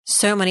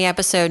So Money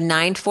episode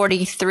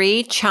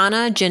 943,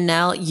 Chana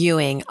Janelle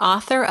Ewing,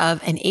 author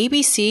of An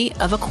ABC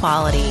of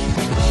Equality.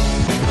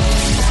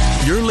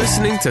 You're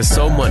listening to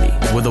So Money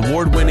with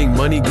award-winning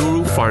money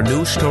guru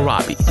Farnoosh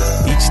Torabi.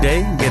 Each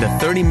day, get a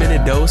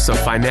 30-minute dose of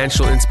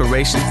financial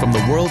inspiration from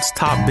the world's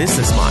top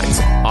business minds,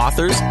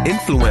 authors,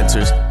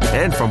 influencers,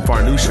 and from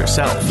Farnoosh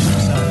herself.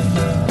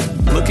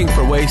 Looking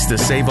for ways to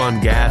save on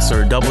gas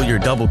or double your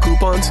double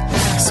coupons?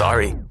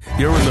 Sorry,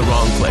 you're in the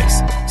wrong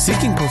place.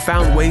 Seeking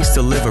profound ways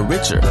to live a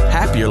richer,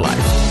 happier life.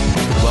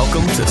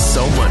 Welcome to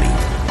So Money.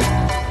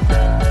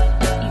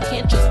 You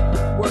can't just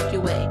work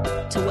your way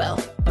to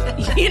wealth.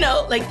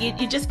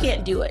 You just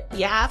can't do it.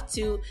 You have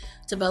to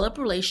develop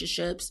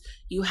relationships.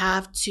 You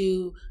have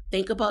to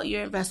think about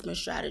your investment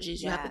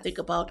strategies. You have to think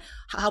about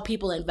how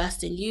people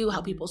invest in you,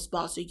 how people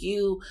sponsor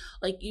you.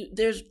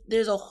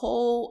 There's a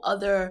whole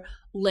other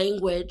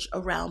language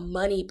around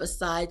money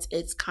besides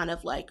it's kind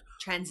of like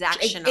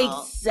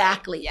transactional.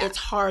 Exactly. Yeah. It's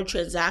hard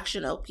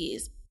transactional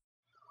piece.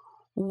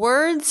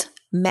 Words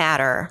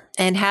matter,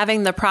 and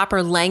having the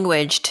proper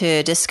language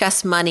to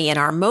discuss money and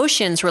our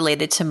emotions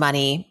related to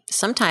money,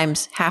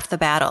 sometimes half the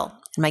battle.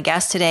 And my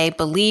guest today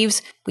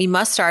believes we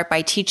must start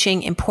by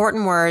teaching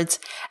important words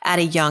at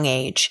a young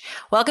age.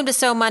 Welcome to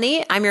So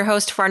Money. I'm your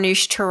host,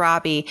 Farnoosh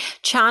Torabi.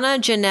 Chana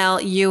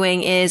Janelle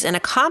Ewing is an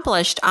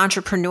accomplished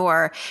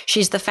entrepreneur.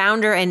 She's the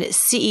founder and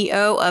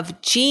CEO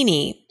of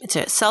Genie. It's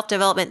a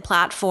self-development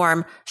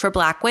platform for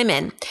Black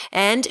women.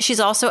 And she's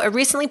also a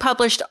recently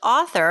published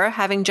author,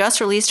 having just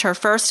released her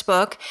first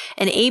book,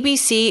 An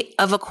ABC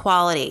of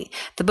Equality.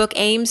 The book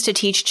aims to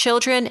teach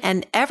children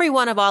and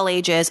everyone of all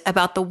ages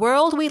about the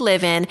world we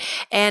live in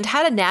and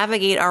how to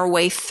navigate our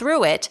way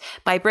through it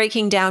by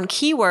breaking down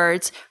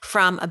keywords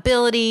from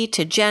ability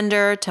to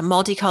gender to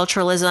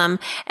multiculturalism.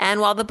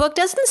 And while the book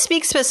doesn't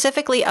speak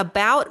specifically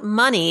about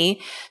money,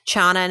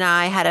 Chana and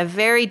I had a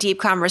very deep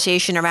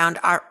conversation around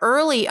our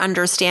early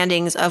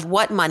understandings of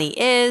what money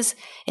is,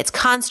 its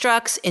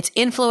constructs, its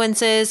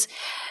influences,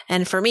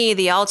 and for me,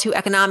 the all too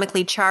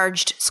economically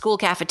charged school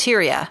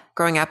cafeteria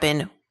growing up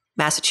in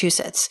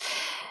Massachusetts,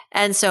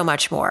 and so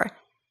much more.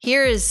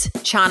 Here is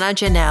Chana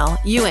Janelle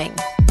Ewing.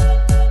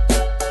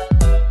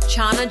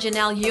 Chana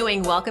Janelle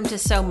Ewing, welcome to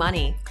So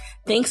Money.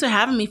 Thanks for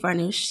having me,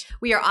 Farnoosh.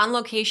 We are on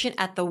location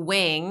at the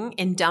Wing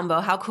in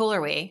Dumbo. How cool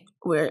are we?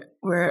 We're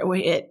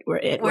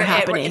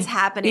happening. It's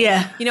happening.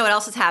 Yeah. You know what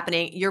else is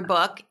happening? Your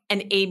book,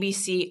 An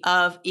ABC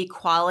of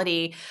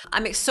Equality.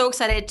 I'm so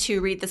excited to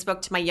read this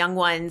book to my young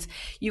ones.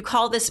 You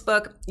call this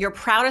book your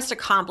proudest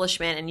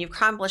accomplishment, and you've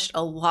accomplished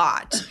a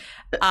lot.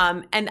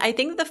 And I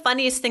think the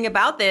funniest thing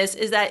about this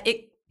is that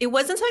it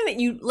wasn't something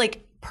that you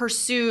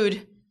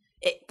pursued.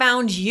 It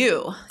found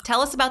you.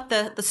 Tell us about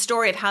the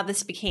story of how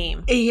this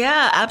became.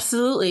 Yeah,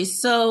 absolutely.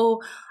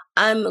 So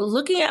I'm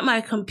looking at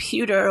my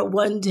computer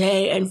one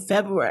day in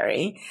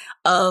February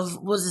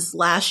was this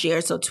last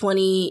year, so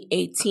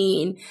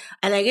 2018,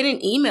 and I get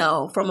an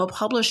email from a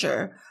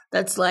publisher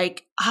that's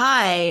like,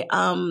 hi,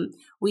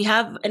 we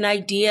have an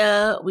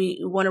idea. We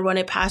want to run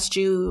it past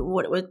you.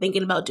 We're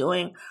thinking about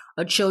doing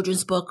a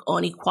children's book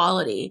on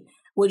equality.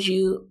 Would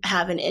you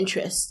have an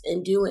interest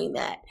in doing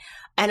that?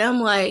 And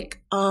I'm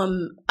like,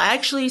 I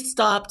actually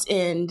stopped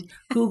and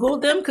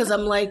Googled them because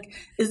I'm like,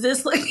 is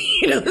this like,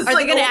 are they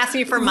going to ask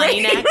me for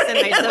money next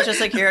and my social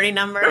security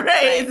number?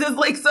 Right. Is this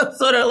like some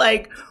sort of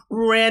like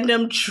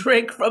random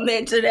trick from the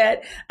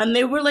internet? And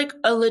they were like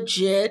a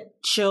legit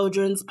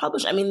children's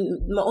publisher. I mean,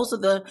 most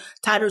of the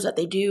titles that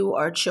they do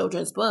are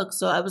children's books.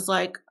 So I was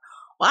like,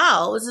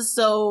 wow, this is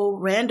so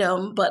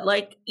random. But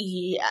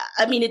yeah,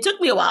 I mean, it took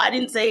me a while. I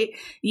didn't say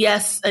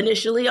yes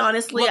initially,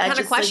 honestly. What kind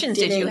of questions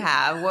did you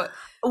have?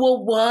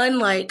 Well, one,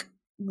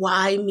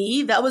 why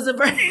me? That was a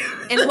very...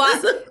 And why...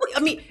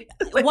 I mean,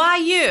 why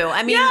you?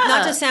 I mean,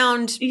 not to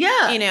sound,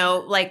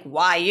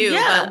 why you?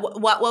 Yeah. But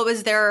what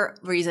was their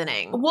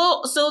reasoning?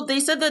 Well, so they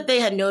said that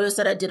they had noticed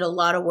that I did a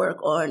lot of work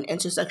on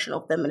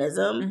intersectional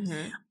feminism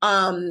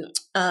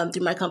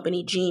through my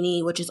company,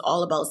 Genie, which is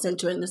all about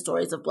centering the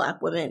stories of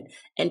Black women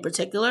in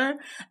particular.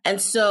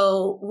 And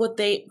so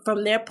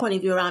from their point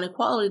of view around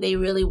equality, they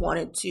really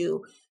wanted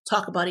to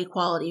talk about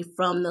equality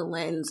from the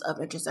lens of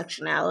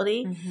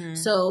intersectionality. Mm-hmm.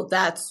 So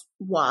that's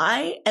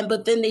why.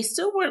 But then they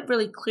still weren't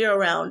really clear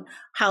around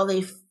how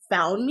they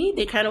found me.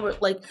 They kind of were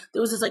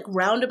there was this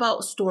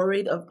roundabout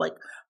story of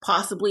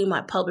possibly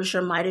my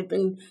publisher might have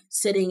been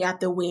sitting at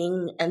the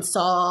Wing and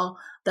saw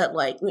that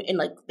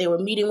they were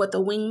meeting with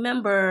a Wing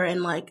member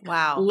and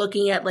wow.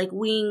 looking at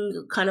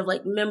Wing kind of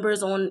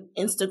members on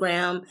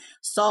Instagram,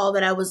 saw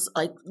that I was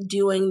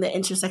doing the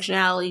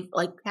intersectionality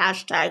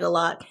hashtag a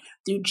lot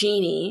through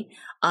Genie.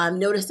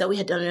 Noticed that we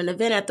had done an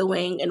event at the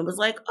Wing and was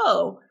like,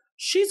 oh,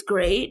 she's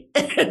great.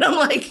 And I'm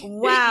like,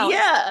 wow.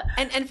 Yeah.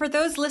 And for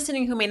those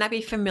listening who may not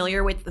be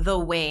familiar with The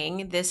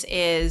Wing, this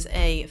is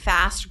a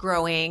fast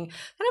growing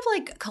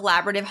kind of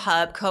collaborative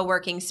hub,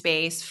 co-working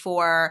space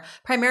for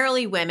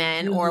primarily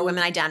women or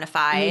women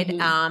identified.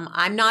 Mm-hmm.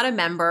 I'm not a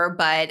member,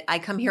 but I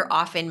come here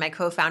often. My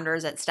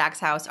co-founders at Stacks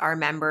House are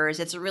members.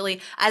 It's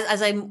really,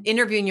 as I'm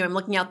interviewing you, I'm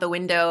looking out the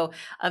window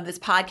of this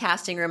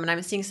podcasting room and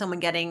I'm seeing someone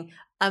getting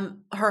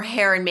her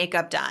hair and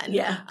makeup done.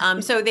 Yeah.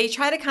 So they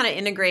try to kind of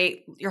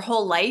integrate your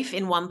whole life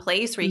in one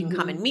place where you can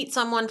come and meet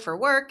someone for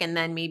work, and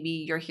then maybe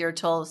you're here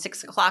till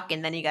 6 o'clock,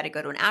 and then you got to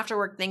go to an after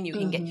work thing. You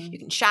can you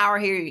can shower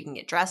here, you can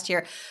get dressed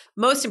here.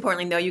 Most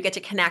importantly, though, you get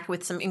to connect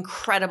with some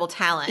incredible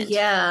talent.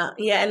 Yeah.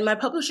 And my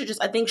publisher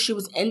I think she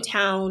was in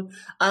town.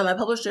 My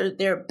publisher,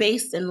 they're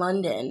based in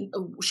London.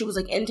 She was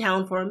like in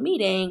town for a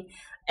meeting,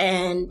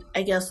 and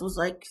I guess was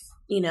like,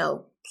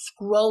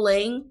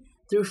 scrolling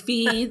through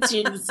feeds,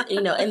 she was,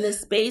 in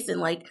this space,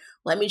 and like,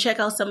 let me check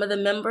out some of the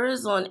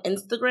members on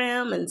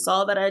Instagram, and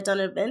saw that I had done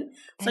an event.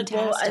 It's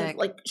Fantastic.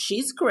 like,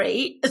 she's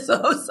great. So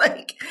it's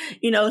like,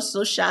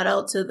 so shout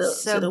out to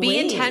the be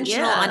wing.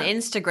 intentional on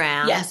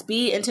Instagram. Yes,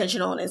 be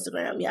intentional on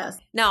Instagram. Yes.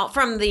 Now,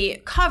 from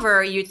the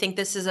cover, you'd think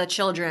this is a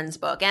children's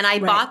book. And I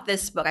bought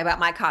this book. I bought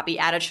my copy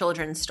at a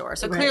children's store.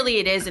 So clearly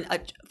it is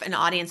an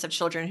audience of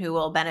children who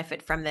will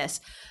benefit from this.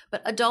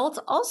 But adults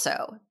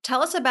also.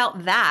 Tell us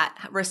about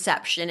that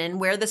reception and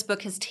where this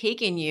book has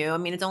taken you. I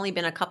mean, it's only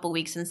been a couple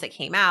weeks since it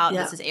came out.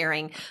 Yeah. This is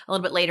airing a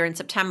little bit later in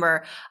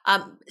September.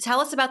 Tell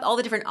us about all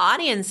the different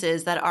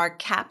audiences that are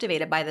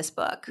captivated by this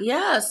book.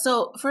 Yeah.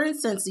 So, for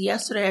instance,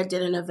 yesterday I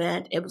did an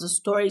event. It was a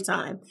story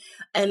time.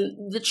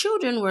 And the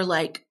children were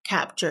like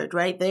captured,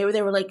 right? They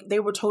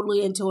were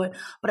totally into it.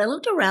 But I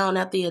looked around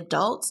at the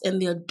adults,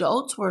 and the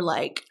adults were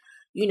like,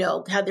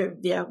 had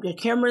their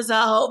cameras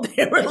out.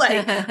 They were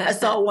like, I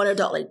saw one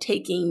adult like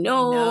taking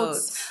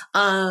notes.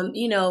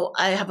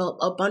 I have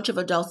a bunch of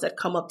adults that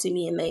come up to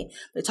me, and they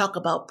talk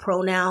about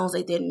pronouns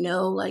they didn't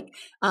know. Like,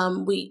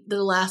 the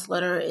last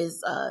letter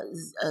is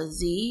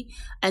Z.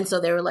 And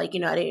so they were like,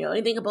 I didn't know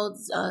anything about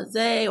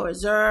they or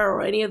zer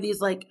or any of these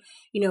like,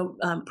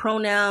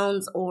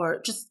 pronouns,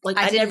 or just like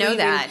I didn't know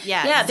that.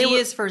 Yeah. Z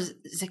is for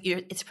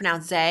it's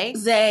pronounced zay.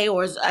 Zay,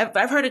 or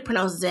I've heard it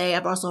pronounced zay.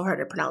 I've also heard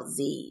it pronounced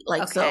z.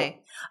 Like, okay. So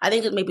I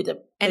think it maybe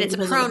it's a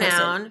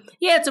pronoun.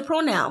 Yeah, it's a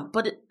pronoun,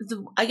 but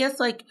I guess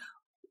like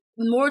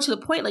more to the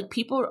point, like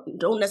people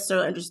don't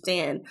necessarily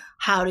understand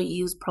how to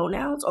use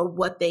pronouns or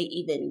what they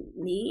even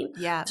mean.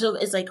 Yeah. So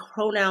it's like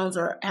pronouns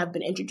have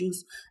been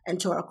introduced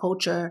into our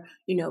culture.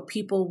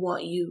 People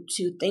want you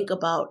to think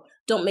about.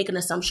 Don't make an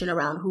assumption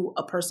around who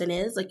a person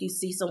is. Like, you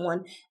see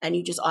someone and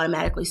you just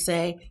automatically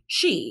say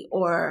she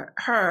or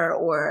her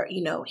or,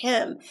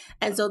 him.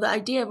 And so the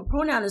idea of a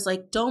pronoun is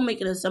like, don't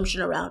make an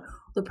assumption around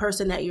the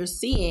person that you're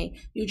seeing.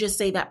 You just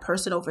say that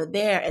person over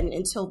there. And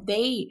until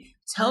they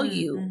tell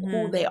you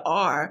who they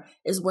are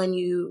is when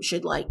you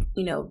should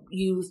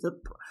use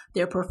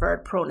their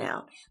preferred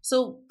pronoun.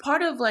 So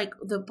part of like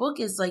the book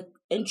is like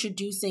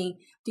introducing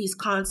these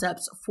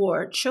concepts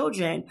for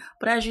children.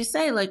 But as you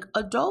say, like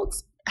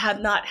adults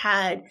have not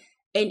had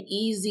an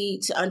easy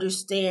to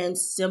understand,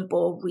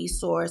 simple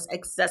resource,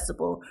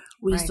 accessible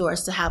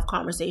resource to have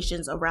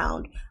conversations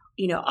around,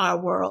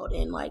 our world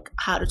and like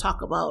how to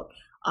talk about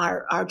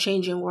our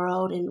changing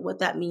world and what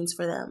that means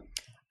for them.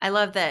 I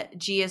love that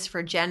G is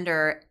for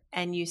gender.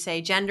 And you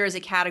say gender is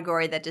a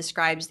category that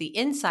describes the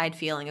inside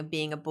feeling of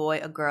being a boy,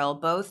 a girl,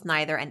 both,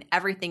 neither, and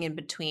everything in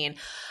between.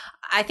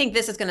 I think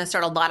this is going to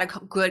start a lot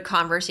of good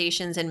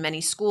conversations in many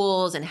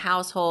schools and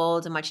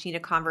households, a much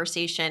needed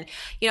conversation.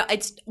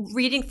 It's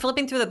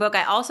flipping through the book.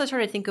 I also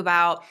started to think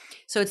about,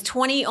 so it's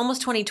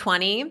almost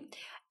 2020.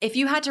 If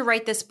you had to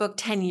write this book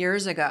 10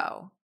 years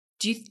ago,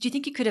 do you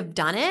think you could have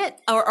done it,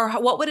 or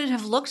what would it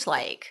have looked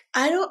like?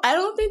 I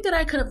don't think that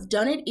I could have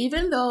done it,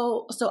 even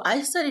though. So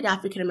I studied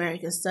African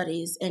American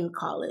studies in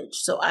college,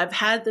 so I've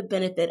had the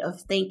benefit of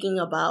thinking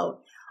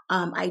about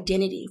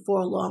identity for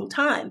a long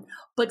time,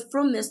 but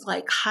from this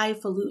like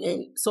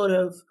highfalutin sort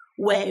of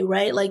way,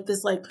 right? Like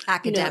this like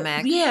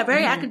academic,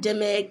 very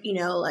academic.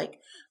 Like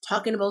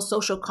talking about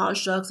social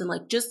constructs and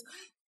like just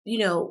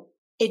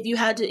if you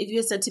had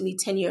said to me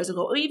 10 years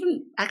ago, or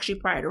even actually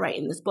prior to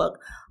writing this book,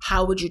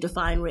 how would you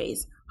define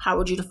race? How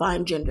would you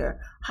define gender?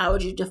 How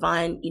would you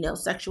define,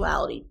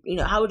 sexuality?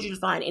 How would you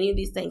define any of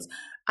these things?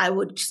 I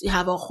would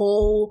have a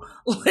whole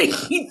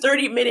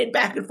 30-minute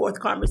back and forth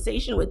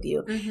conversation with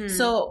you. Mm-hmm.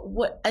 So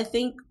what I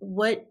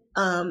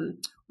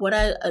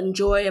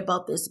enjoy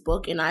about this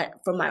book, and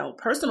for my own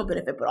personal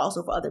benefit, but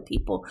also for other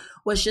people,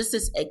 was just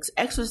this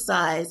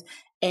exercise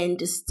in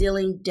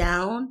distilling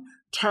down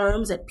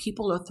terms that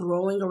people are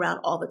throwing around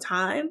all the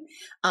time,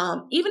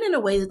 even in a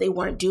way that they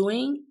weren't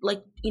doing,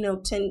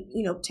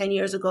 10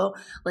 years ago.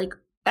 Like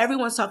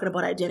everyone's talking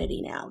about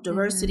identity now.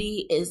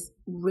 Diversity is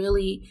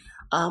really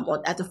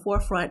at the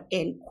forefront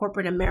in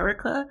corporate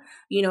America,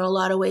 a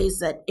lot of ways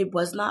that it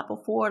was not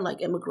before, like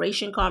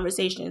immigration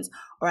conversations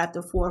are at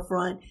the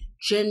forefront,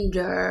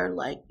 gender,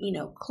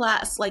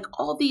 class, like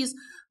all these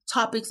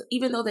topics,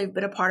 even though they've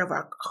been a part of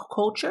our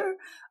culture,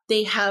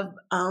 they have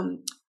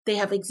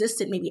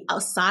existed maybe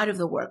outside of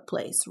the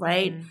workplace,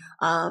 right?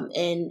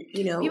 And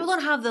people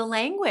don't have the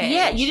language.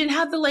 Yeah, you didn't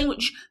have the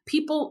language.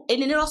 People,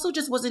 and it also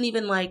just wasn't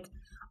even like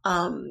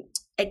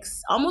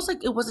almost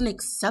like it wasn't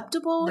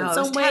acceptable in No,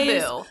 some it was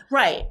ways. taboo.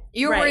 Right.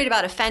 You were worried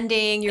about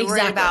offending. You were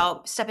worried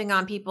about stepping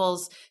on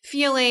people's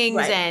feelings.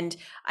 Right. And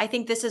I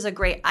think this is a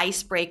great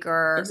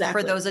icebreaker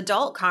for those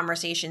adult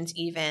conversations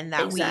even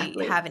that we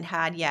haven't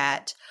had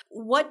yet.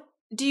 What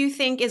do you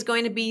think is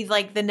going to be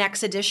like the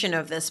next edition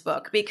of this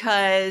book?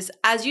 Because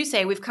as you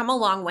say, we've come a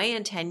long way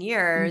in 10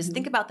 years.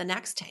 Think about the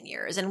next 10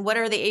 years. And what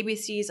are the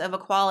ABCs of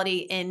equality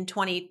in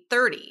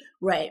 2030?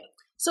 Right.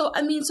 So,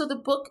 I mean, so the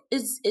book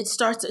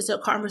it's a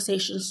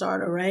conversation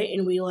starter, right?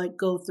 And we like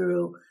go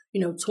through,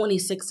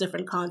 26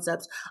 different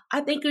concepts. I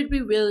think it'd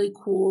be really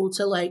cool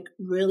to like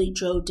really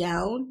drill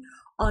down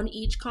on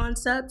each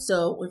concept.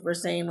 So if we're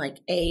saying like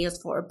A is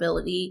for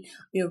ability,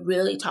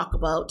 really talk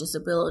about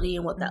disability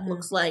and what that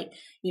looks like,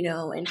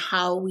 and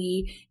how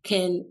we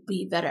can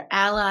be better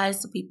allies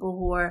to people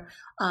who are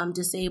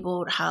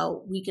disabled,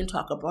 how we can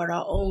talk about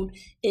our own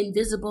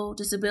invisible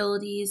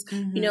disabilities.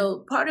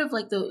 Part of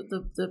like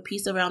the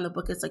piece around the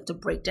book is like to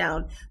break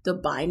down the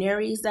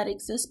binaries that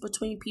exist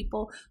between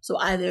people. So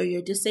either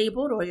you're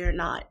disabled or you're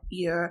not.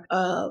 You're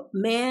a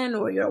man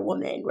or you're a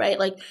woman, right?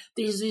 Like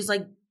these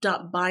like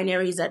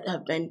binaries that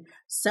have been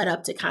set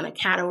up to kind of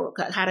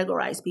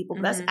categorize people.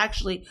 But that's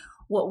actually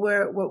what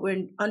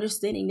we're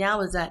understanding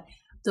now is that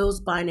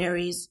those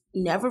binaries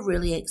never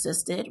really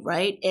existed,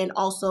 right? And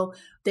also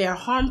they're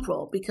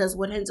harmful because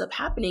what ends up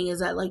happening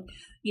is that like,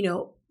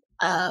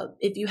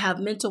 if you have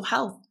mental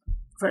health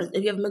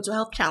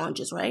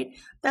challenges, right?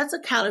 That's a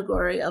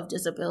category of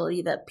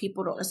disability that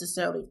people don't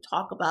necessarily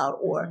talk about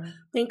or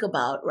think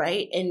about,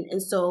 right?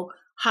 And so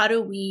how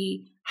do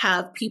we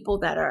have people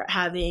that are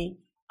having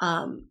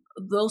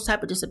those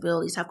type of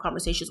disabilities have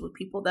conversations with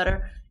people that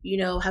are,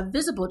 have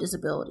visible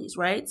disabilities,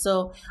 right?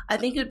 So I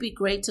think it'd be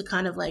great to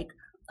kind of like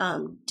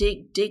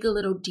dig a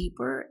little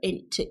deeper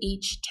into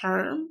each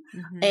term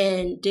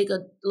and dig a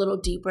little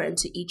deeper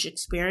into each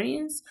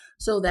experience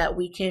so that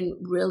we can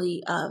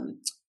really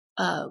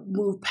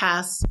move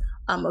past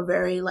a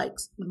very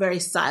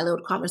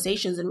siloed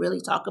conversations and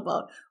really talk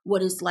about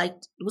what's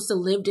the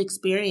lived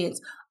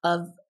experience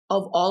of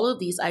all of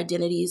these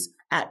identities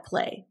at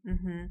play.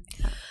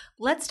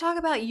 Let's talk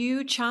about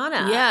you,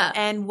 Chana. Yeah.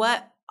 And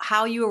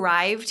how you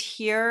arrived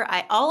here.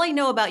 All I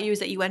know about you is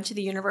that you went to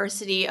the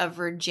University of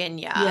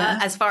Virginia. Yeah.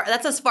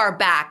 That's as far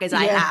back as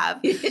I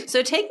have.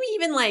 So take me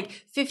even like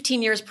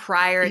 15 years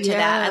prior to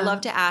that. I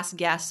love to ask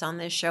guests on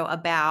this show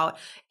about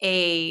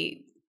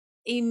a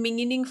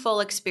meaningful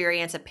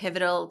experience, a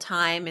pivotal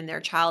time in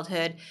their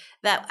childhood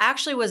that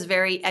actually was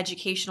very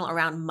educational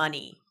around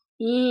money.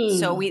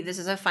 So this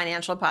is a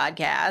financial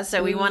podcast.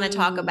 So we want to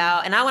talk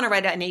about, and I want to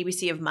write out an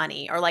ABC of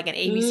money or like an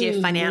ABC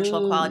of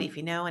financial equality. If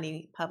you know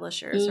any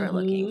publishers who are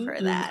looking for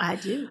that. I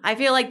do. I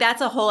feel like that's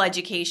a whole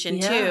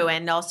education too.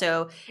 And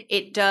also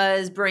it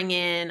does bring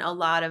in a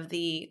lot of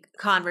the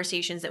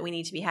conversations that we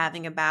need to be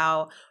having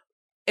about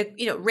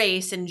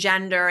race and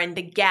gender and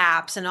the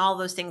gaps and all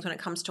those things when it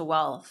comes to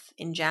wealth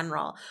in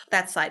general.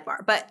 That's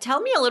sidebar. But tell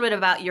me a little bit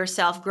about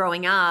yourself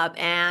growing up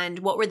and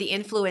what were the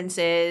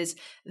influences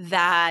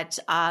that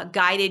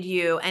guided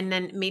you, and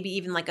then maybe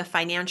even like a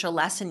financial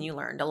lesson you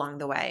learned along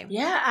the way.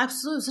 Yeah,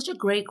 absolutely. Such a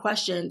great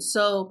question.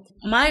 So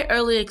my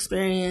early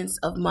experience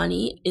of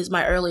money is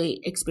my early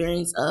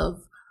experience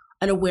of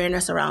an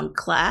awareness around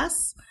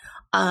class.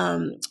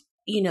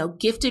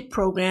 Gifted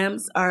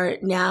programs are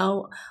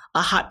now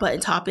a hot button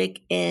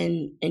topic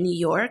in New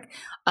York.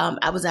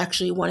 I was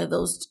actually one of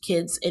those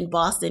kids in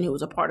Boston who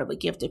was a part of a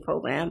gifted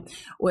program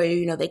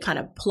where, they kind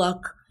of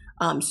pluck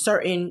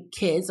certain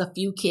kids, a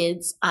few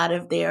kids out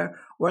of their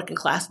working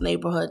class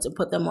neighborhoods and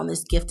put them on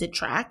this gifted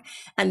track.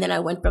 And then I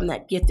went from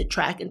that gifted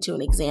track into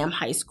an exam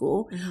high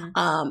school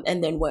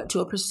and then went to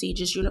a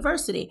prestigious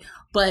university.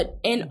 But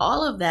in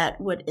all of that,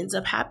 what ends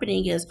up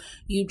happening is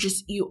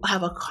you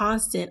have a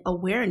constant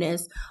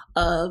awareness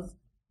of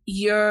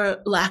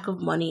your lack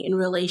of money in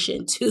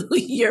relation to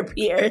your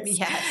peers.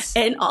 Yes.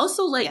 And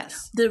also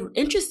the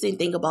interesting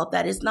thing about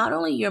that is not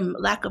only your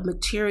lack of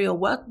material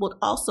wealth, but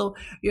also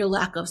your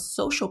lack of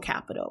social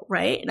capital,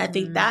 right? And I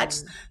think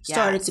that's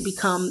started to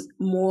become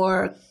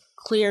more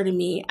clear to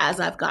me as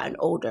I've gotten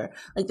older.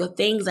 Like the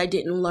things I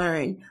didn't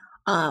learn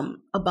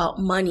about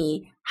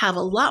money have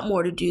a lot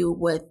more to do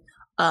with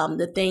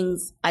the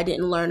things I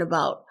didn't learn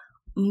about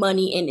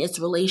money and its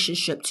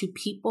relationship to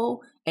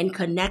people and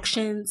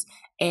connections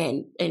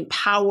and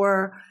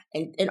power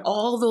and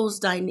all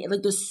those like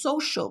the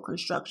social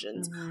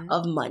constructions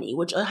of money,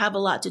 which have a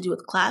lot to do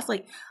with class.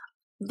 Like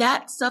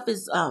that stuff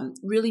is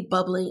really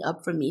bubbling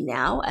up for me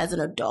now as an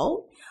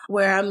adult,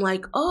 where I'm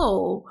like,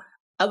 oh,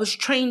 I was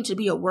trained to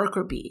be a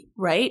worker bee,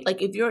 right?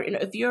 Like if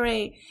you're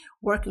a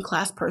working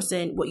class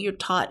person, what you're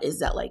taught is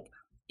that like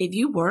if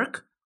you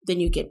work, then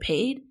you get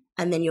paid,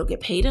 and then you'll get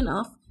paid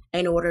enough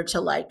in order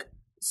to like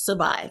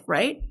survive,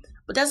 right?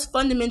 But that's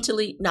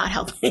fundamentally not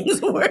how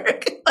things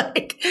work.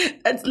 Like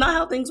That's not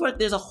how things work.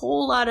 There's a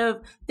whole lot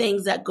of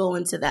things that go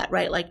into that,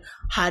 right? Like,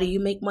 how do you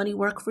make money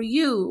work for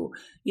you?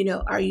 You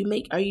know, are you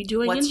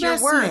doing what's investments?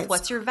 your worth?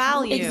 What's your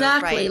value?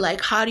 Exactly. Right.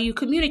 Like, how do you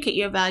communicate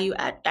your value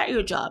at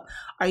your job?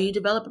 Are you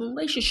developing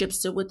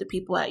relationships with the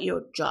people at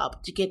your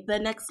job to get the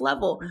next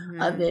level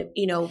of it?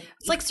 You know,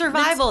 it's like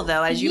survival,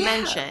 though, as you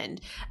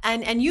mentioned,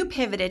 and you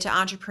pivoted to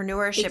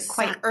entrepreneurship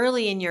quite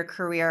early in your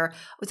career.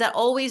 Was that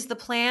always the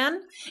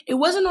plan? It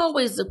wasn't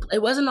always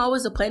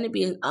the plan to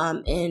be in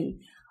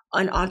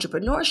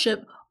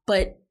entrepreneurship,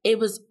 but it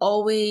was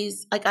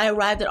always like I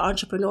arrived at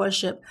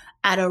entrepreneurship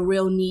at a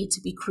real need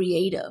to be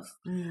creative,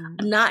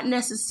 not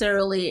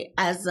necessarily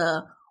as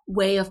a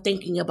way of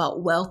thinking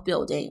about wealth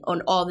building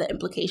on all the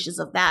implications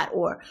of that,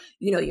 or,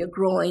 you know, you're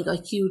growing a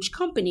huge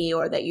company,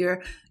 or that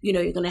you're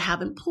going to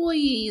have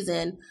employees.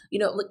 And, you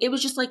know, it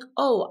was just like,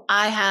 oh,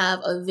 I have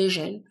a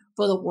vision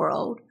for the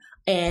world.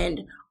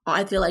 And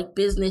I feel like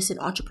business and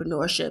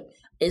entrepreneurship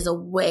is a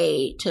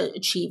way to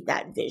achieve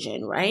that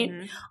vision. Right.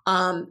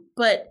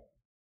 But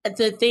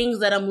the things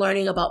that I'm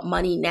learning about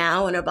money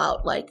now and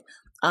about like,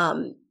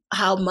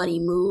 how money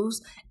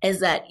moves is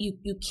that you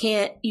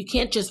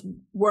can't just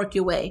work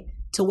your way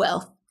to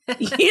wealth.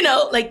 You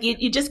know, like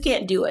you just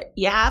can't do it.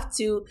 You have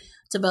to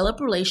develop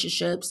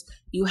relationships.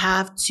 You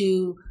have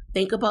to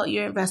think about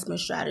your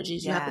investment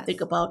strategies. You have to think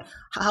about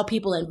how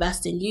people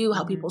invest in you,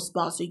 how people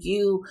sponsor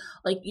you.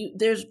 Like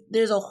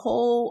there's a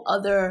whole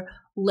other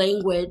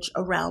language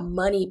around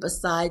money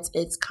besides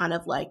it's kind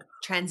of like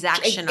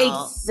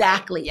transactional.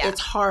 Exactly. Yeah. It's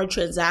hard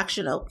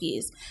transactional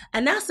piece.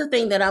 And that's the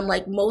thing that I'm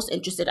like most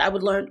interested. I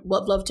would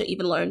love to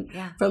even learn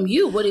from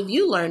you. What have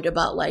you learned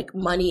about like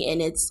money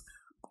and its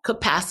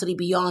capacity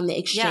beyond the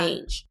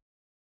exchange?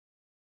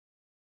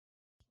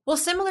 Well,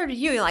 similar to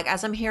you, like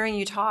as I'm hearing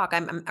you talk,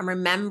 I'm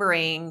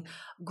remembering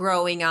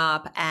growing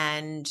up,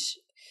 and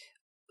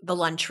the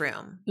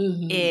lunchroom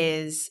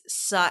is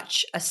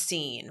such a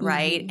scene,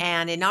 right?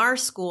 And in our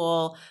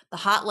school, the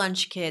hot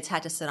lunch kids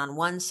had to sit on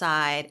one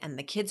side, and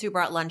the kids who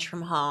brought lunch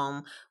from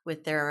home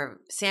with their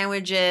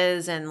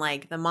sandwiches and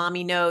like the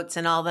mommy notes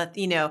and all that,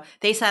 you know,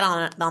 they sat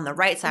on the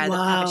right side of the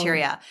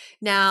cafeteria.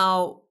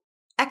 Now,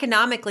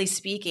 economically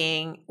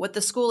speaking, what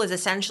the school is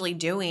essentially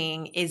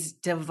doing is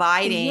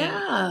dividing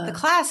the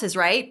classes,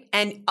 right?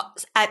 And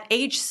at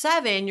age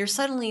 7, you're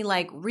suddenly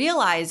like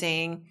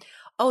realizing,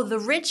 oh, the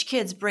rich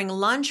kids bring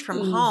lunch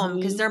from home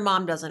because their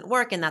mom doesn't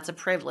work, and that's a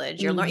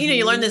privilege. You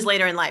learn this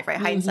later in life,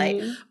 right?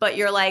 Hindsight. But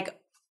you're like,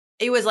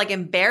 it was like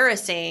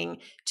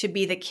embarrassing to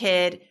be the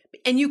kid,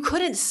 and you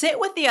couldn't sit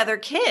with the other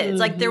kids.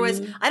 Like there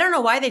was, I don't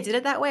know why they did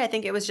it that way. I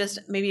think it was just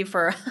maybe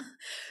for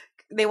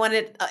they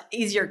wanted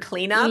easier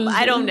cleanup.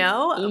 I don't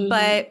know.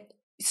 But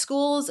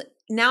schools,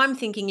 now I'm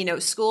thinking, you know,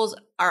 schools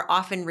are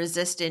often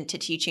resistant to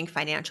teaching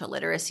financial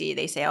literacy.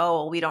 They say,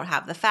 oh, we don't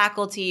have the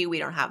faculty. We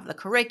don't have the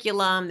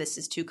curriculum. This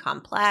is too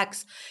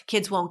complex.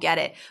 Kids won't get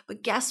it.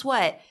 But guess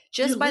what?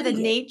 Just by the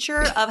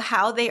nature of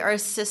how they are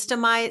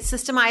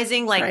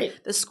systemizing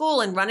like the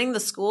school and running the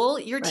school,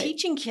 you're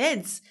teaching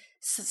kids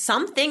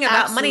something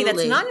about money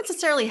that's not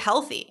necessarily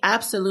healthy.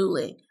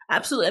 Absolutely. I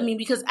mean,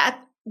 because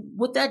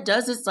what that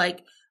does is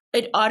like,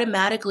 it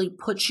automatically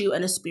puts you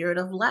in a spirit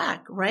of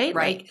lack, right?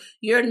 Like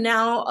you're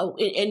now,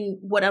 and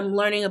what I'm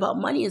learning about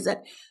money is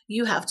that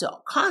you have to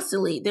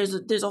constantly, there's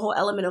a whole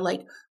element of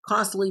like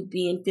constantly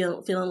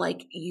feeling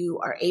like you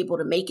are able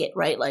to make it,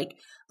 right? Like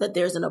that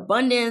there's an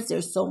abundance,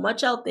 there's so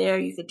much out there,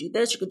 you could do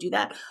this, you could do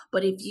that.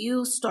 But if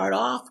you start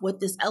off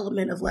with this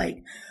element of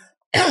like,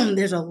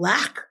 there's a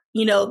lack,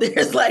 you know,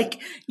 there's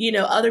like, you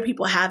know, other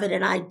people have it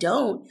and I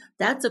don't,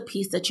 that's a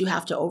piece that you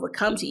have to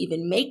overcome to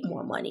even make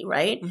more money,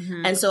 right?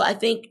 And so I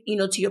think, you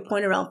know, to your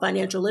point around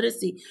financial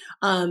literacy,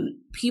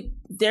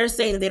 they're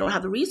saying that they don't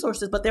have the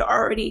resources, but they're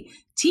already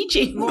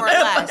teaching. More or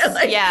less,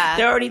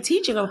 They're already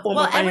teaching a form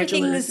of financial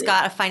literacy. Everything's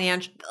got a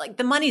financial, like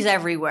the money's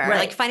everywhere.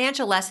 Like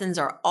financial lessons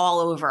are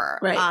all over.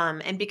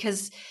 And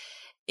because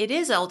it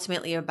is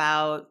ultimately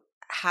about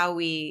how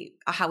we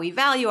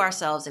value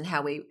ourselves and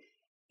how we,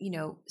 you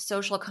know,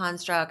 social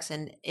constructs,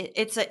 and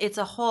it's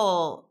a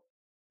whole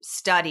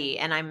study.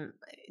 And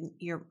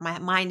my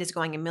mind is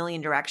going a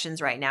million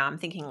directions right now. I'm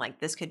thinking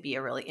like this could be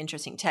a really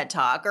interesting TED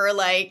Talk or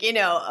like, you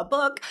know, a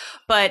book.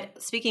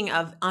 But speaking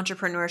of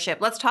entrepreneurship,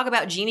 let's talk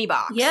about Genie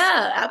Box.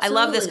 Yeah, absolutely. I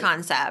love this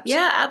concept.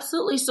 Yeah,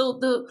 absolutely. So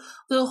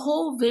the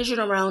whole vision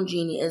around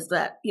Genie is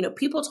that, you know,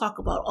 people talk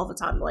about all the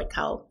time like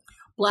how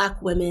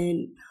Black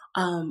women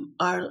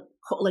are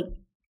like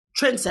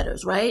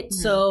trendsetters, right?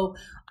 So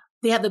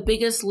they have the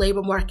biggest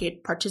labor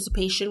market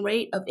participation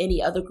rate of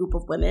any other group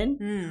of women.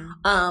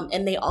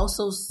 And they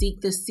also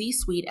seek the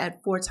C-suite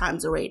at 4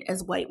 times the rate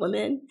as white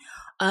women.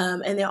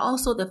 And they're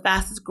also the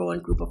fastest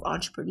growing group of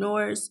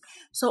entrepreneurs.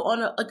 So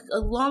on a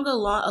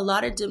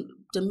lot of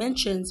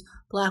dimensions,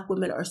 Black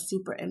women are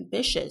super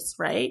ambitious,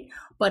 right?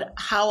 But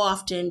how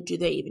often do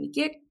they even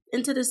get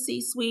into the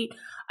C-suite?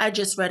 I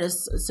just read a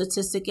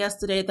statistic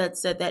yesterday that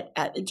said that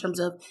in terms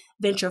of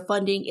venture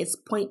funding, it's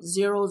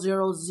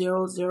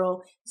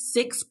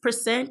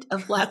 0.00006%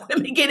 of Black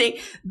women getting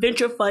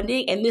venture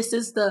funding. And this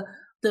is the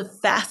the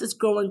fastest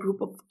growing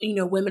group of,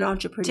 women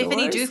entrepreneurs.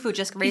 Tiffany Dufu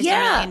just raised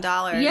 $1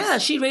 million. Yeah,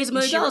 she raised $1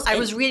 million. I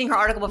was reading her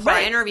article before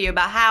our interview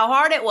about how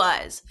hard it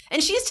was.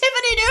 And she's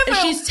Tiffany Dufu. And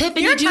she's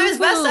Tiffany New York Times Dufu.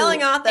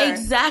 best-selling author.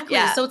 Exactly.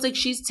 Yeah. So it's like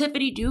she's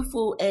Tiffany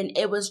Dufu, and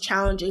it was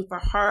challenging for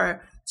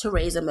her to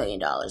raise $1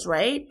 million,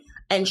 right?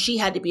 And she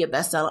had to be a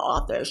best-selling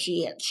author.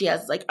 She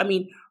has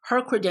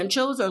her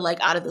credentials are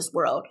like out of this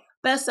world.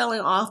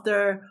 Best-selling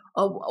author,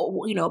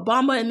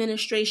 Obama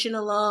administration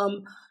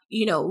alum,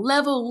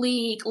 Level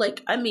League,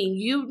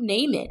 you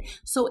name it.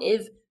 So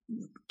if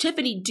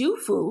Tiffany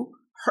Dufu,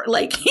 her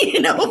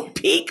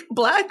peak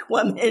Black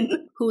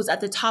woman who's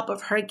at the top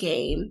of her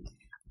game,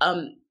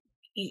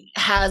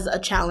 has a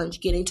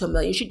challenge getting to $1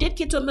 million. She did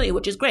get to $1 million,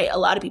 which is great. A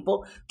lot of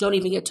people don't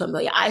even get to $1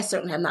 million. I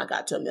certainly have not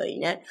got to $1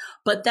 million yet,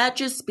 but that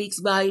just speaks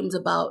volumes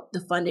about the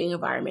funding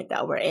environment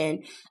that we're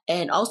in,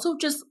 and also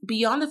just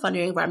beyond the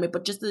funding environment,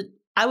 but just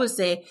I would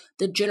say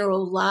the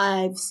general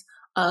lives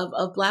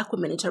of Black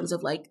women in terms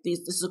of this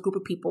is a group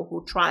of people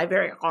who try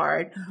very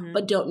hard,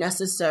 but don't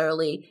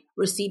necessarily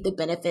receive the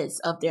benefits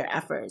of their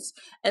efforts.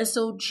 And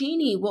so,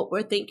 Jeannie, what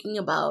we're thinking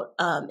about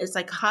is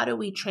how do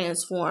we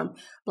transform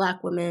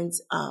Black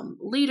women's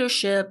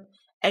leadership,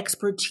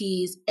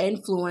 expertise,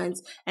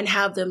 influence, and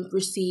have them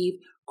receive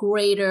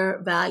greater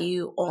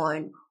value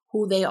on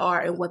who they are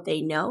and what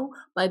they know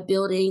by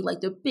building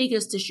the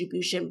biggest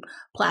distribution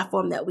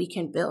platform that we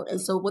can build.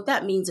 And so what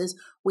that means is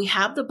we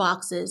have the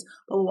boxes,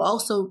 but we're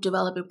also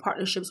developing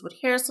partnerships with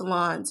hair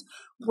salons,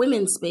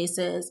 women's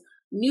spaces,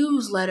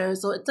 newsletters.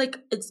 So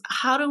it's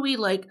how do we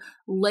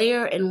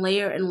layer and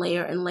layer and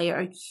layer and layer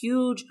a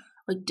huge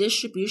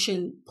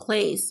distribution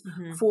place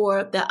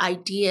for the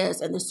ideas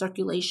and the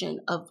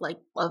circulation of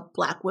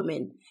Black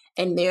women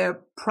and their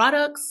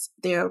products,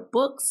 their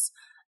books,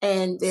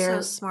 and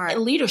their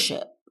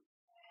leadership.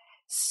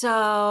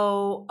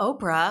 So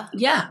Oprah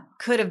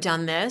could have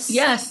done this.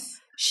 Yes.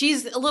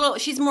 She's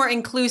more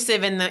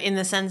inclusive in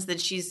the sense that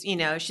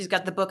she's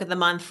got the book of the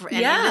month.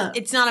 And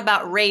it's not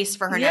about race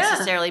for her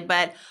necessarily,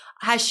 but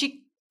have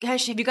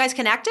you guys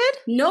connected?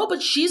 No,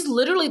 but she's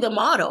literally the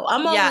model.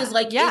 I'm always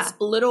it's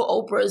little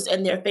Oprahs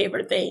and their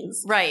favorite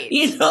things. Right.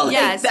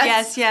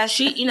 Yes.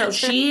 She,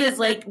 she is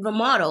the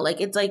model.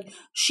 It's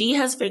she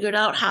has figured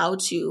out how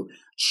to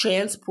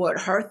transport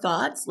her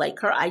thoughts,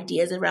 her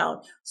ideas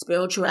around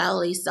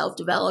spirituality,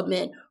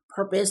 self-development,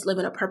 purpose,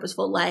 living a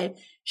purposeful life.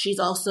 She's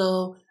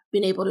also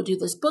been able to do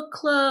this book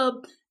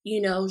club.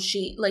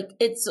 She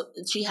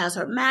has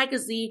her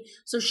magazine.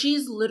 So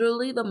she's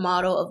literally the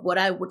model of what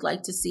I would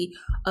like to see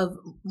of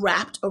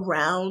wrapped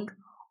around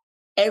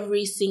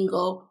every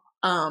single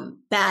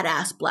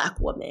badass Black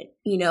woman.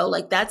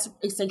 That's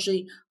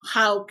essentially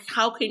how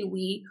can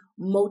we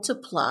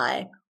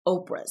multiply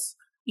Oprahs?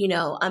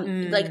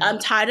 I'm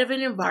tired of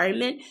an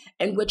environment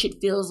in which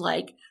it feels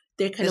like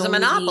there's a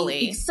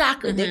monopoly.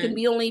 Exactly. There can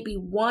only be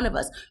one of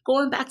us.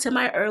 Going back to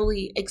my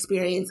early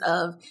experience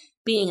of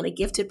being in a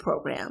gifted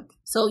program.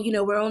 So,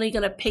 we're only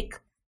going to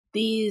pick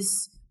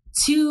these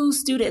 2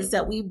 students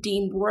that we've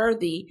deemed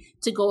worthy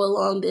to go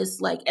along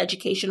this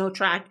educational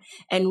track,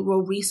 and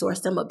we'll resource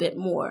them a bit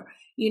more,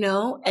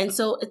 And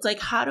so it's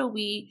how do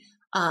we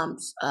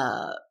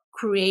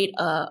create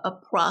a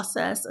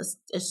process,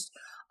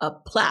 a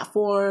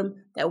platform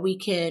that we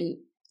can,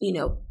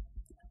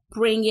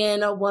 bring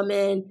in a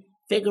woman,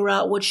 figure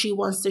out what she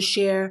wants to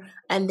share,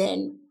 and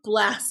then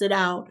blast it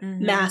out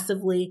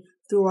massively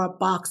through our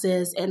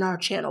boxes and our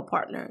channel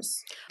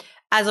partners.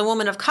 As a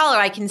woman of color,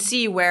 I can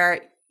see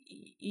where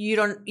you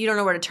don't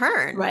know where to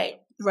turn. Right.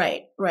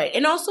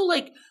 And also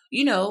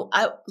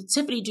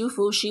Tiffany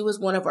Dufu, she was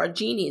one of our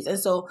genies. And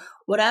so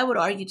what I would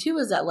argue too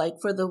is that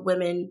for the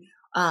women,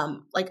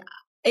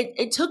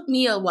 it took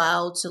me a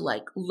while to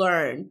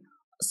learn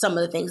some of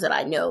the things that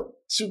I know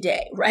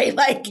today, right?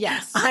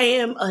 Yes. I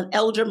am an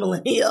elder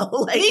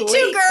millennial. Me too,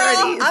 girl.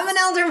 30s. I'm an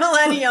elder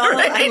millennial.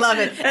 Right? I love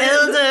it.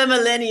 Elder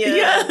millennial.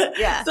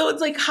 Yeah. So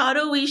it's how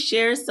do we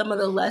share some of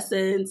the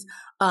lessons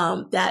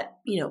that,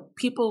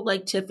 people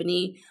like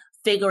Tiffany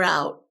figure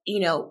out,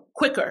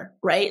 quicker,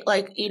 right?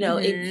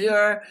 If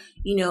you're,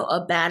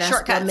 a badass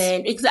shortcuts.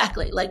 Woman,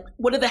 exactly.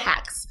 What are the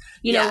hacks?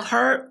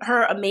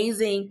 Her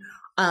amazing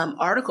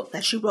article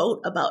that she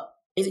wrote about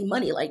raising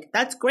money,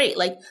 that's great.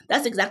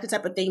 That's exactly the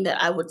type of thing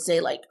that I would say,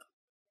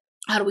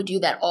 how do we do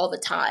that all the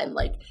time?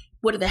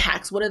 What are the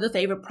hacks? What are the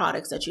favorite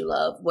products that you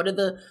love? What are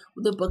the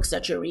books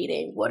that you're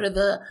reading? What are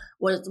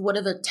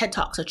the TED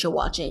Talks that you're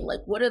watching?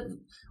 What are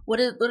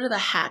the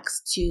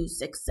hacks to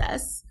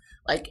success?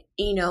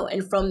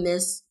 And from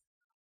this,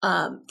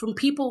 from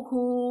people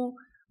who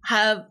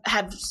have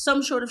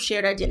some sort of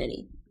shared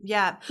identity.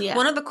 Yeah.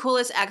 One of the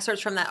coolest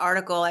excerpts from that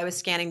article I was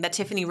scanning that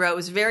Tiffany wrote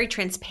was very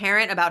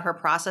transparent about her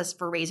process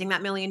for raising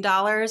that $1 million.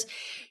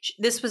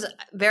 This was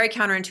very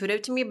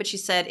counterintuitive to me, but she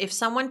said, if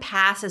someone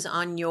passes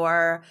on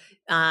your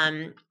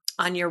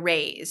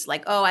raise,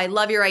 oh, I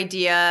love your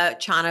idea,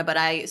 Chana, but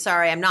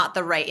I'm not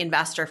the right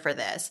investor for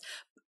this.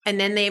 And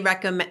then they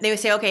would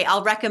say, okay,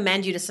 I'll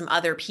recommend you to some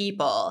other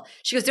people.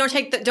 She goes,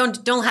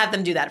 don't have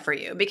them do that for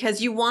you,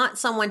 because you want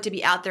someone to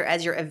be out there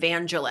as your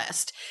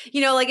evangelist.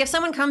 Like if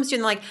someone comes to you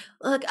and like,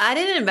 look, I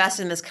didn't invest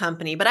in this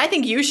company, but I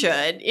think you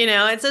should,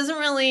 it doesn't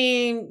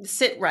really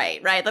sit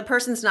right? The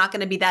person's not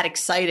going to be that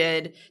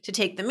excited to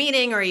take the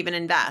meeting or even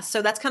invest.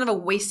 So that's kind of a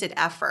wasted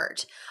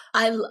effort.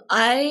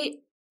 I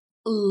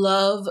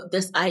love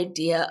this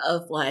idea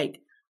of like,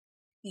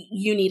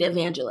 you need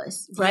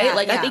evangelists, right?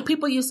 I think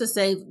people used to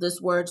say this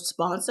word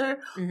sponsor,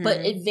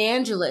 but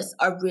evangelists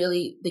are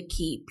really the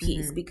key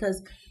piece,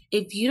 because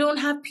if you don't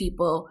have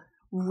people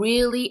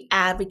really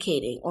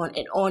advocating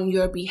on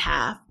your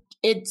behalf,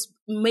 it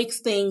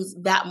makes things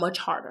that much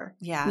harder.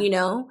 Yeah.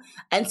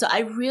 And so I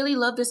really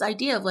love this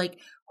idea of like,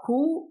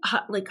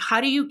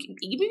 how do you,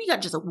 even if you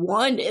got just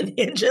one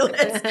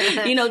evangelist,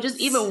 just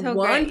even So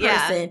one great.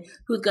 person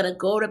who's going to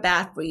go to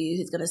bat for you,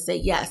 who's going to say,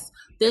 yes,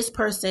 this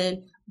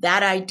person,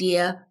 that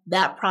idea,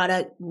 that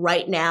product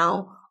right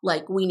now,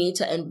 like we need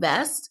to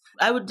invest.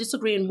 I would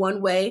disagree in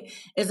one way,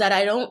 is that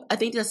I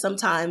think that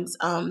sometimes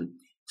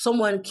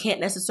someone can't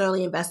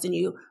necessarily invest in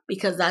you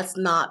because that's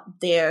not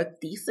their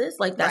thesis.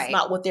 Like that's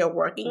not what they're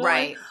working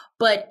on.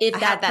 But if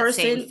that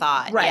person, same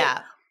thought. Right.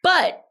 Yeah.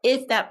 But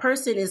if that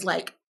person is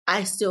like,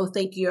 I still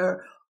think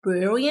you're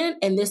brilliant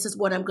and this is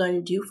what I'm going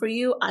to do for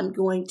you. I'm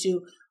going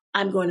to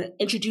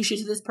introduce you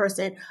to this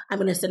person. I'm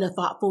going to send a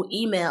thoughtful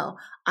email.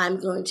 I'm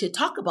going to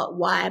talk about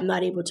why I'm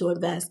not able to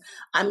invest.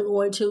 I'm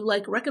going to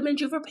like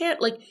recommend you for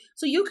parent. Like,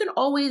 so you can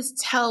always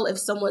tell if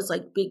someone's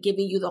like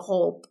giving you the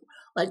whole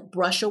like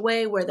brush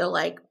away where they're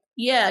like,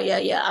 yeah.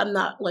 I'm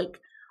not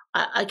like,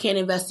 I can't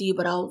invest in you,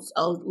 but I'll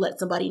let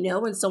somebody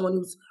know. And someone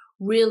who's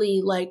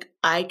really like,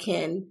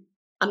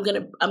 I'm going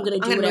to do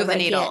whatever I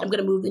can. I'm going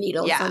to move the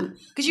needle. Yeah.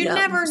 Because you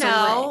never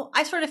know.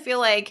 I sort of feel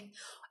like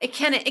it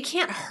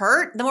can't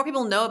hurt. The more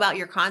people know about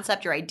your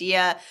concept, your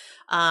idea,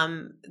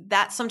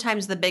 that's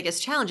sometimes the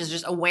biggest challenge is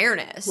just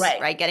awareness,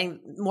 right? Getting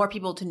more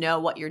people to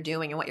know what you're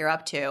doing and what you're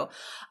up to.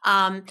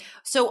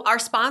 So our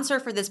sponsor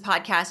for this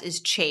podcast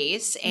is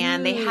Chase,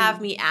 and they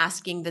have me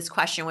asking this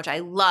question, which I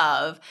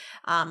love,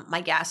 my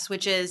guests,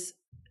 which is,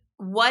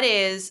 what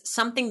is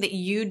something that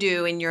you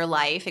do in your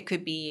life? It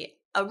could be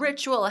a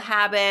ritual, a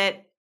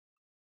habit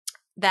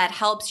that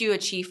helps you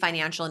achieve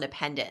financial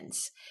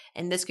independence.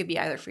 And this could be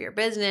either for your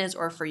business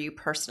or for you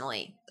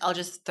personally. I'll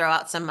just throw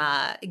out some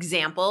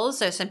examples.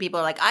 So some people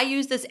are like, I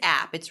use this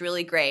app. It's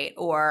really great.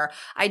 Or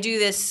I do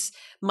this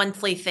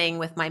monthly thing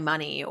with my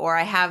money. Or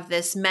I have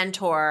this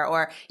mentor,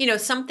 or,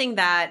 something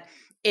that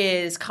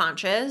is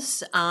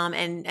conscious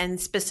and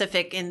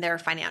specific in their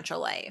financial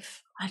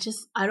life.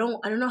 I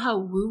don't know how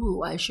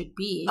woo-woo I should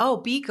be.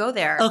 Oh, go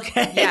there.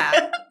 Okay.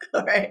 Yeah.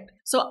 All right.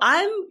 So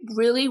I'm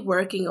really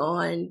working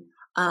on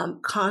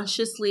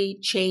consciously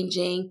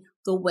changing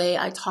the way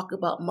I talk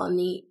about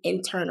money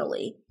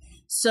internally.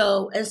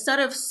 So instead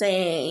of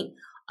saying,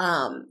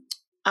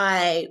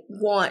 I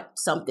want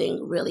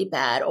something really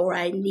bad, or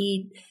I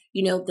need,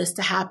 this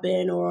to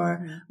happen,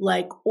 or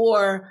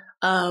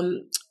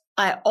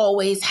I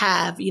always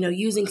have,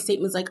 using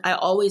statements like, I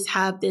always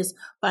have this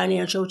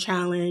financial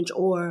challenge,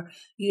 or,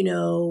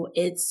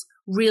 it's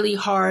really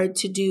hard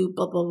to do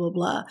blah, blah, blah,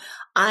 blah.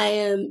 I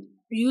am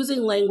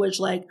using language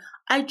like,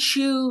 I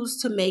choose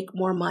to make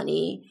more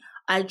money.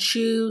 I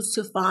choose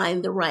to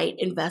find the right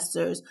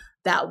investors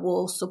that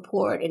will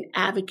support and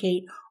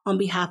advocate on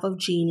behalf of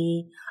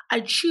Jeannie.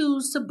 I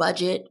choose to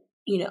budget,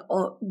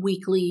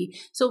 weekly.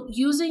 So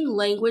using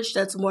language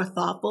that's more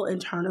thoughtful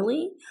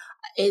internally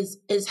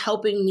is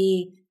helping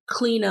me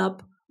clean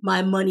up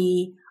my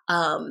money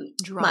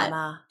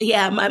drama.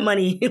 My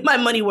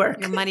money work.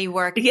 Your money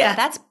work.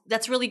 Yeah.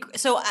 That's really,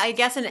 so I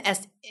guess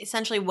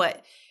essentially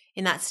what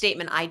in that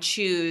statement, I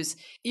choose,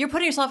 you're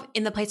putting yourself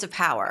in the place of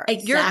power.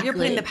 Exactly. You're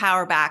putting the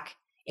power back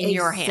in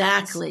your hands.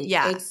 Exactly.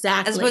 Yeah.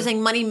 Exactly. As opposed to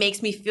saying money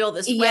makes me feel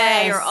this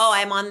way, or,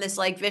 I'm on this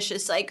like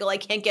vicious cycle. I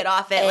can't get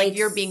off it. Like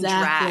you're being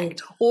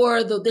dragged.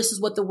 Or this is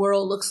what the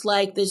world looks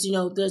like. It's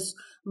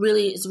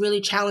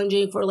really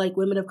challenging for like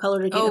women of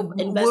color to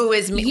get invest. Woe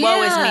is me.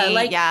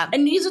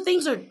 And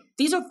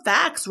these are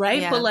facts,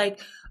 right? Yeah. But like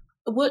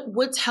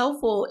what's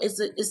helpful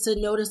is to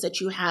notice that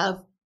you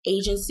have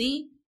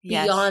agency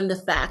beyond the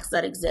facts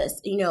that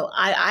exist.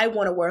 I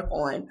want to work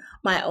on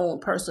my own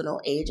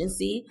personal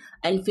agency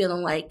and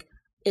feeling like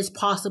it's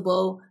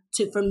possible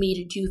for me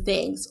to do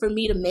things, for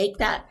me to make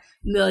that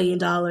 $1 million,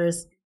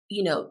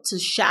 to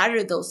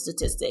shatter those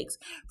statistics,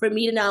 for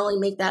me to not only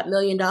make that $1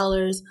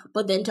 million,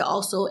 but then to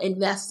also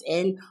invest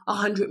in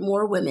 100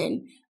 more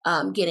women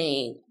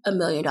getting $1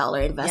 million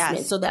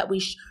investment, so that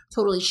we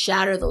totally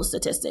shatter those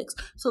statistics.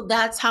 So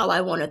that's how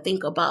I want to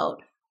think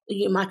about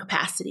my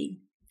capacity.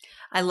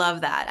 I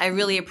love that. I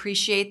really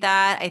appreciate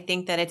that. I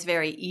think that it's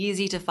very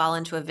easy to fall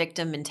into a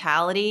victim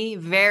mentality,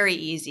 very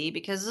easy,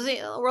 because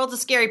the world's a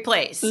scary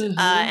place,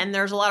 and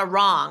there's a lot of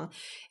wrong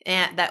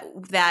and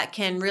that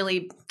can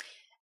really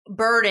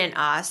burden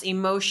us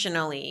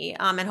emotionally.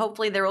 And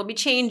hopefully there will be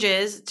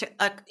changes to,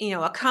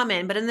 come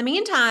in. But in the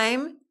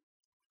meantime,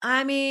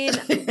 I mean,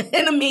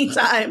 in the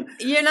meantime,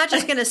 you're not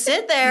just going to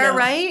sit there, No.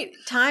 right?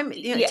 Time,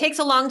 it takes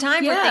a long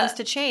time for things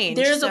to change.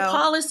 There's a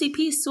policy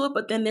piece to it,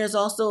 but then there's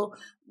also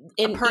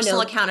a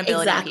personal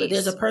accountability Exactly. piece.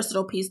 There's a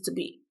personal piece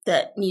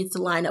that needs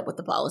to line up with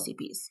the policy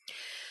piece.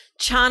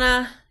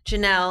 Chana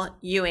Janelle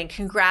Ewing,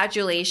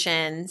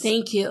 congratulations.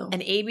 Thank you. An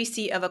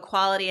ABC of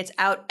Equality. It's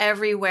out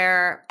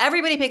everywhere.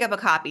 Everybody pick up a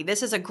copy.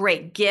 This is a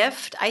great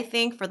gift, I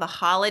think, for the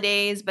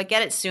holidays, but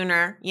get it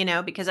sooner,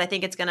 because I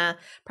think it's going to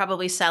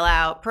probably sell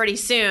out pretty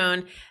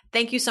soon.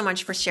 Thank you so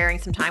much for sharing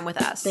some time with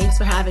us. Thanks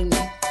for having me.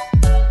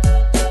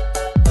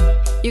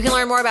 You can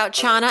learn more about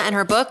Chana and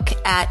her book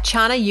at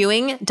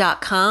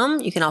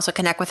chanaewing.com. You can also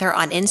connect with her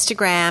on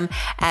Instagram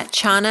at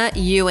Chana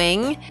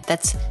Ewing.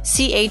 That's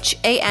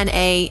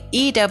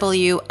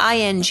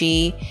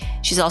ChanaEwing.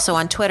 She's also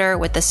on Twitter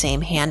with the same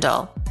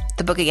handle.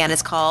 The book again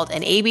is called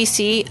An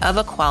ABC of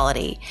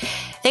Equality.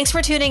 Thanks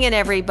for tuning in,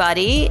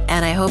 everybody,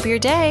 and I hope your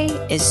day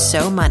is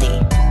so money.